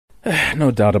No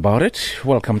doubt about it.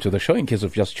 Welcome to the show in case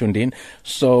you've just tuned in.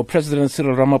 So President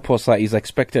Cyril Ramaphosa is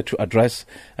expected to address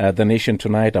the nation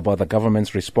tonight about the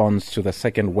government's response to the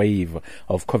second wave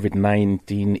of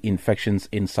COVID-19 infections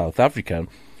in South Africa.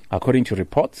 According to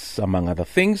reports, among other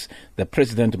things, the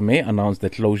president may announce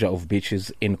the closure of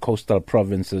beaches in coastal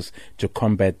provinces to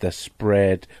combat the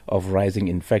spread of rising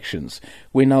infections.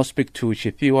 We now speak to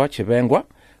Tshifhiwa Tshivhengwa,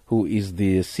 who is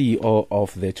the CEO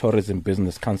of the Tourism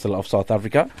Business Council of South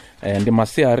Africa, and the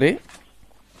Masiare.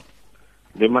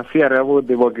 The Masiare wo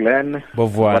de Glen.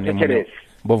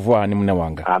 Bovwani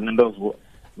mnewanga.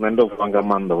 Nandovanga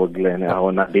manda wo Glen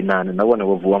awona dinani na wona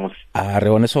wovuwa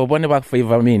Are one so bone ba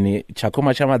favor mini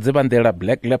chakuma chama dzebandela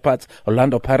Black Leopards,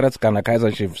 Orlando Pirates kana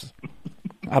Kaizer Chiefs.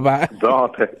 Aba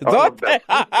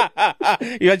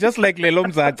You're just like Lelo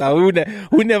Mzata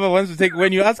who never wants to take.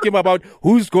 When you ask him about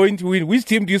who's going to win, which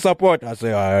team do you support, I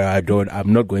say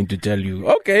I'm not going to tell you.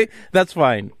 Okay, that's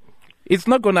fine. It's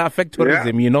not going to affect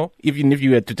tourism, even if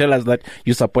you were to tell us that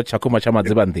you support Chakuma Chama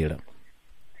Dzebandela.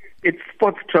 It's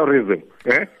sports tourism.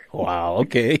 Wow,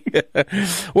 okay.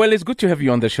 Well, it's good to have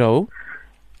you on the show.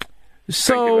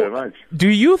 So, thank you very much. Do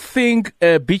you think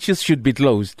beaches should be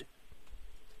closed?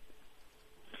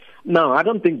 No, I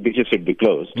don't think beaches should be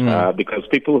closed because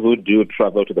people who do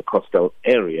travel to the coastal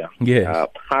area,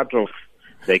 part of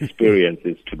the experience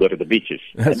is to go to the beaches.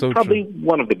 That's so probably true.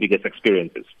 One of the biggest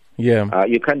experiences. Yeah.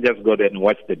 You can't just go there and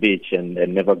watch the beach and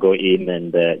never go in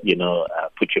and,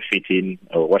 put your feet in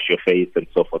or wash your face and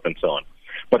so forth and so on.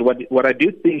 But what I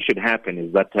do think should happen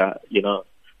is that,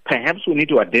 perhaps we need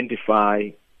to identify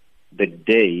the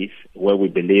days where we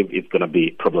believe it's going to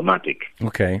be problematic.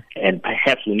 Okay. And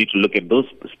perhaps we need to look at those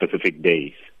specific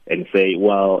days and say,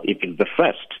 well, if it's the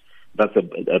first, that's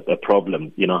a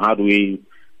problem. How do we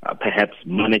perhaps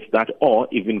manage that or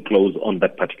even close on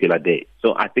that particular day?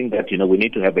 So I think that, we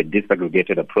need to have a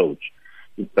disaggregated approach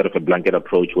instead of a blanket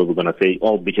approach where we're going to say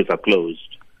all beaches are closed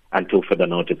until further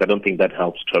notice. I don't think that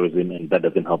helps tourism and that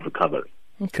doesn't help recovery.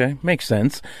 Okay, makes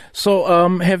sense.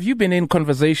 So, have you been in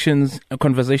conversation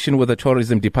with the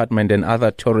tourism department and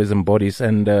other tourism bodies,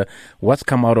 and what's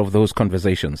come out of those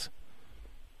conversations?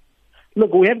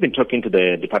 Look, we have been talking to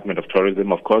the Department of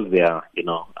Tourism. Of course, they are,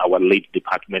 our lead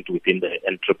department within the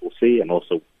NCCC and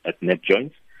also at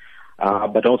NetJoints.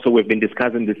 But also, we've been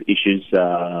discussing these issues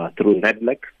through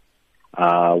NEDLEC.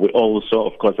 We also,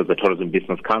 of course, as the Tourism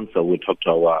Business Council, we talk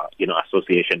to our,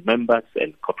 association members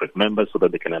and corporate members so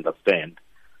that they can understand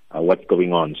what's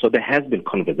going on. So there has been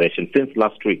conversation since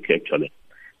last week, actually.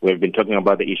 We've been talking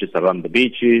about the issues around the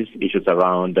beaches, issues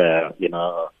around,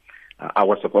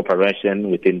 hours of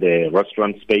operation within the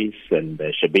restaurant space and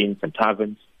the shebeens and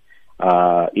taverns,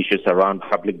 issues around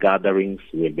public gatherings.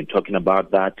 We've been talking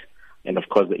about that. And, of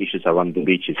course, the issues around the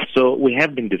beaches. So we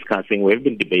have been discussing, we've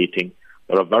been debating.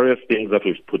 There are various things that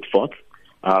we've put forth.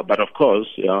 But, of course,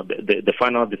 the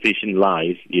final decision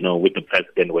lies, with the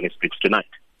president when he speaks tonight.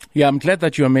 Yeah, I'm glad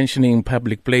that you are mentioning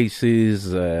public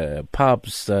places,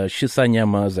 pubs,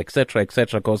 shisanyamas, etc.,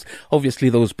 because obviously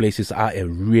those places are a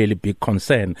really big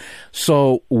concern.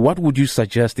 So what would you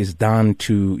suggest is done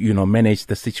to, manage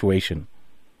the situation?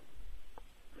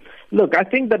 Look, I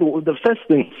think that the first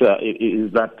thing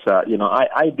is that,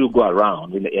 I do go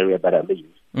around in the area that I live.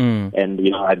 And,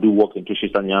 I do walk into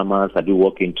shisanyamas, I do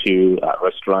walk into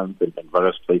restaurants and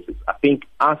various places. I think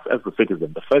us as a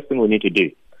citizen, the first thing we need to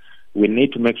do, we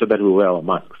need to make sure that we wear our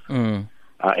masks. And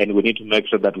we need to make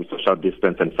sure that we social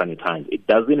distance and sanitize. It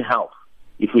doesn't help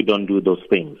if we don't do those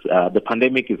things. The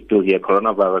pandemic is still here.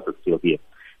 Coronavirus is still here.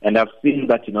 And I've seen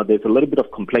that, there's a little bit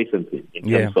of complacency in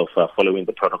terms of following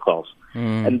the protocols.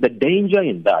 And the danger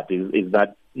in that is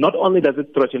that not only does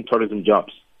it threaten tourism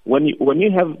jobs, when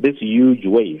you have this huge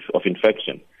wave of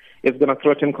infection, it's going to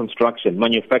threaten construction,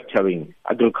 manufacturing,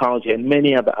 agriculture, and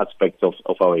many other aspects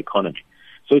of our economy.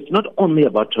 So it's not only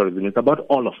about tourism, it's about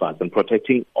all of us and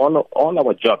protecting all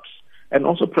our jobs and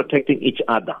also protecting each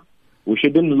other. We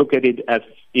shouldn't look at it as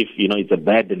if, it's a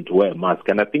burden to wear a mask.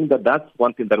 And I think that that's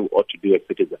one thing that we ought to do as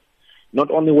citizens.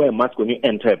 Not only wear a mask when you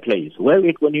enter a place, wear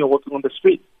it when you're walking on the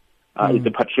street. It's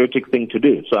a patriotic thing to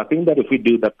do. So I think that if we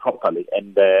do that properly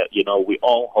and, we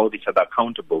all hold each other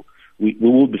accountable, we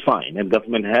will be fine. And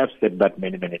government has said that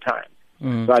many, many times.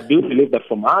 So I do believe that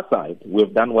from our side,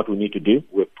 we've done what we need to do.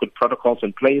 We've put protocols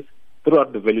in place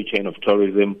throughout the value chain of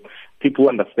tourism. People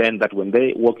understand that when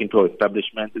they walk into our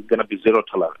establishment, it's going to be zero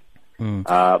tolerance.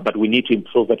 But we need to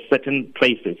improve at certain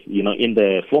places, in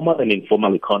the formal and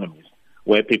informal economies,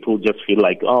 where people just feel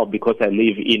like, because I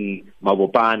live in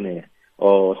Mabopane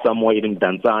or somewhere in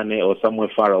Danzane or somewhere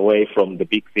far away from the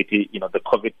big city, the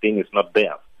COVID thing is not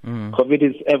there. COVID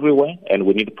is everywhere, and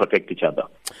we need to protect each other.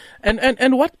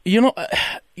 And what,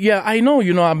 yeah, I know,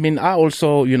 I mean, I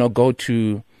also, go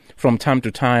to, from time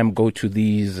to time, go to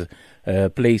these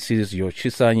places, your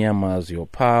Chisanyamas, your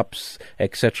pubs,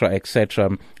 etc.,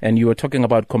 and you were talking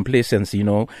about complacency,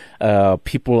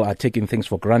 people are taking things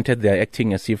for granted. They're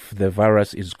acting as if the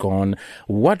virus is gone.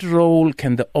 What role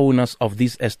can the owners of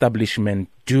this establishment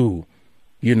do,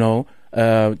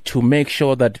 to make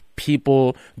sure that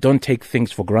people don't take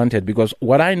things for granted? Because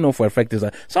what I know for a fact is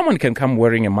that someone can come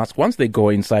wearing a mask. Once they go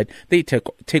inside, they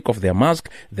take off their mask,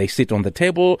 they sit on the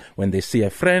table. When they see a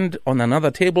friend on another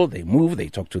table, they move, they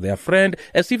talk to their friend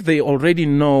as if they already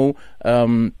know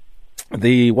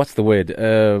the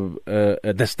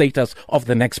status of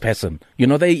the next person.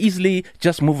 They easily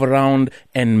just move around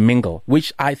and mingle,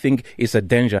 which I think is a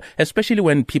danger, especially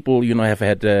when people, have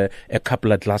had a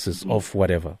couple of glasses of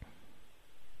whatever.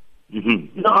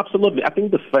 Mm-hmm. No, absolutely. I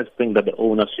think the first thing that the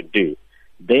owners should do,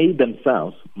 they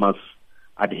themselves must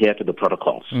adhere to the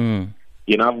protocols.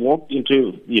 I've walked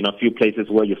into, a few places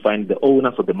where you find the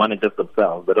owners or the managers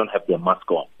themselves, they don't have their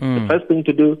mask on. The first thing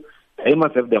to do, they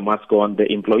must have their mask on, the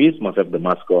employees must have the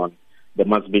mask on, there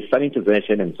must be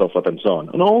sanitization and so forth and so on.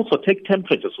 And also take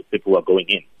temperatures of people who are going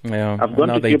in. Yeah, I've gone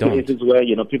to a few places where,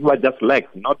 people are just lax,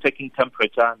 not taking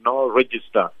temperature, no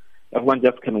register. Everyone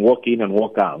just can walk in and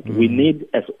walk out. We need,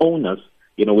 as owners,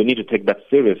 we need to take that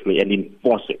seriously and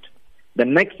enforce it. The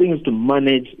next thing is to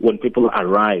manage when people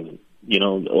arrive,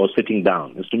 or sitting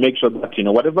down, is to make sure that,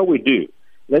 whatever we do,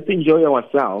 let's enjoy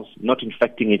ourselves, not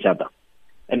infecting each other.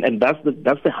 And that's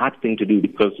the hard thing to do,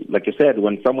 because, like you said,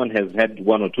 when someone has had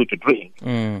one or two to drink,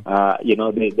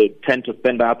 they tend to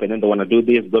stand up and then they want to do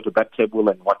this, go to that table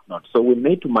and whatnot. So we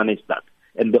need to manage that.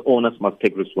 And the owners must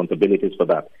take responsibilities for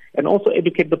that. And also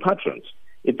educate the patrons.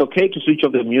 It's okay to switch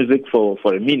off the music for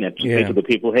a minute to say to the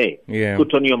people, hey,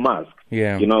 put on your mask,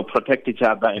 protect each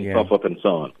other and so forth and so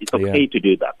on. It's okay to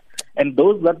do that. And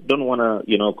those that don't want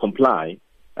to, comply,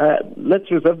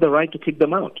 let's reserve the right to kick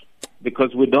them out,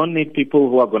 because we don't need people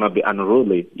who are going to be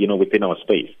unruly, within our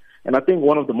space. And I think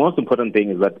one of the most important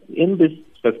things is that in this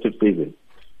festive season,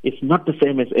 it's not the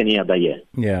same as any other year.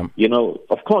 Yeah.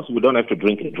 Of course, we don't have to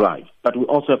drink and drive, but we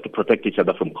also have to protect each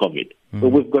other from COVID. So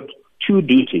we've got two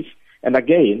duties. And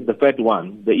again, the third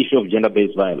one, the issue of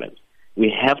gender-based violence. We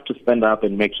have to stand up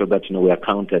and make sure that, we are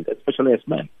counted, especially as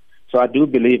men. So I do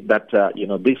believe that,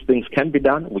 these things can be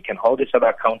done. We can hold each other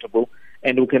accountable,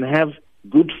 and we can have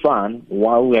good fun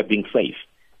while we are being safe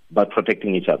by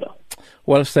protecting each other.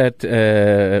 Well said,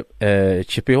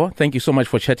 Tshifhiwa. Thank you so much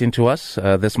for chatting to us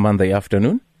this Monday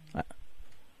afternoon.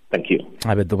 Thank you.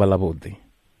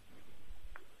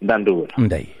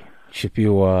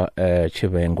 Tshifhiwa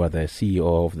Tshivhengwa, the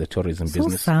CEO of the tourism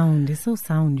business. It's so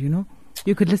sound,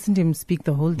 You could listen to him speak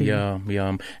the whole day.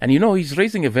 Yeah. And, he's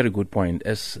raising a very good point.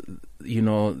 As,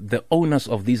 the owners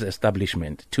of these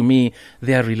establishments, to me,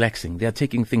 they are relaxing. They are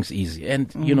taking things easy.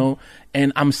 And,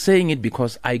 and I'm saying it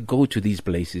because I go to these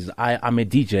places. I'm a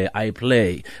DJ. I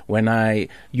play.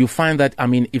 You find that,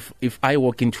 if I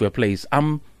walk into a place,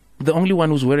 I'm the only one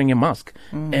who's wearing a mask.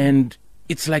 And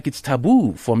it's like it's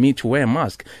taboo for me to wear a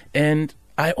mask. And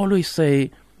I always say,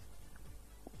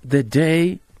 the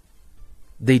day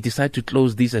they decide to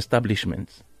close these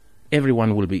establishments,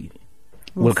 everyone will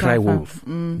cry wolf.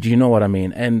 Do you know what I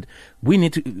mean? And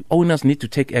owners need to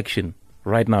take action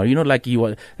right now. Like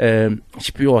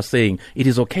Tshifhiwa was saying, it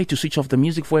is okay to switch off the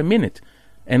music for a minute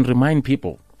and remind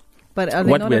people. But are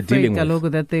they not afraid, Kalogo,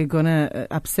 that they're going to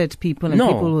upset people and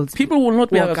people will not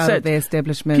be upset. Out of their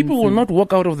establishment? People will not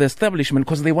walk out of the establishment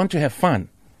because they want to have fun.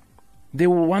 They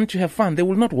will want to have fun. They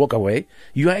will not walk away.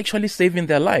 You are actually saving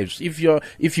their lives. If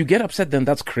you get upset, then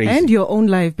that's crazy. And your own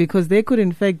life, because they could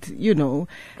infect, your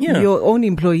own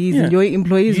employees, and your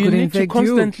employees could infect you. You need to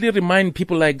constantly remind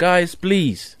people, like, guys,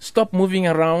 please stop moving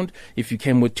around. If you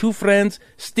came with two friends,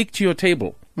 stick to your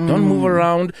table. Don't move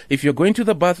around. If you're going to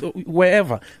the bath,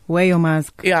 wherever, wear your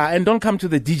mask. Yeah, and don't come to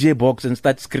the DJ box and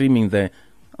start screaming there.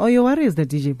 Oh, your worry is the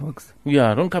DJ box.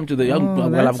 Yeah, don't come to the.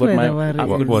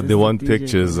 They want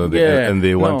pictures, and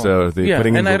they want they're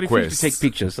putting in requests. And I refuse to take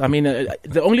pictures.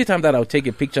 The only time that I'll take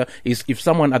a picture is if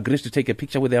someone agrees to take a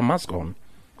picture with their mask on.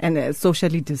 And a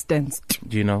socially distanced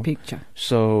picture.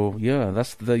 So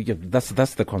that's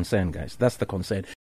the concern, guys. That's the concern.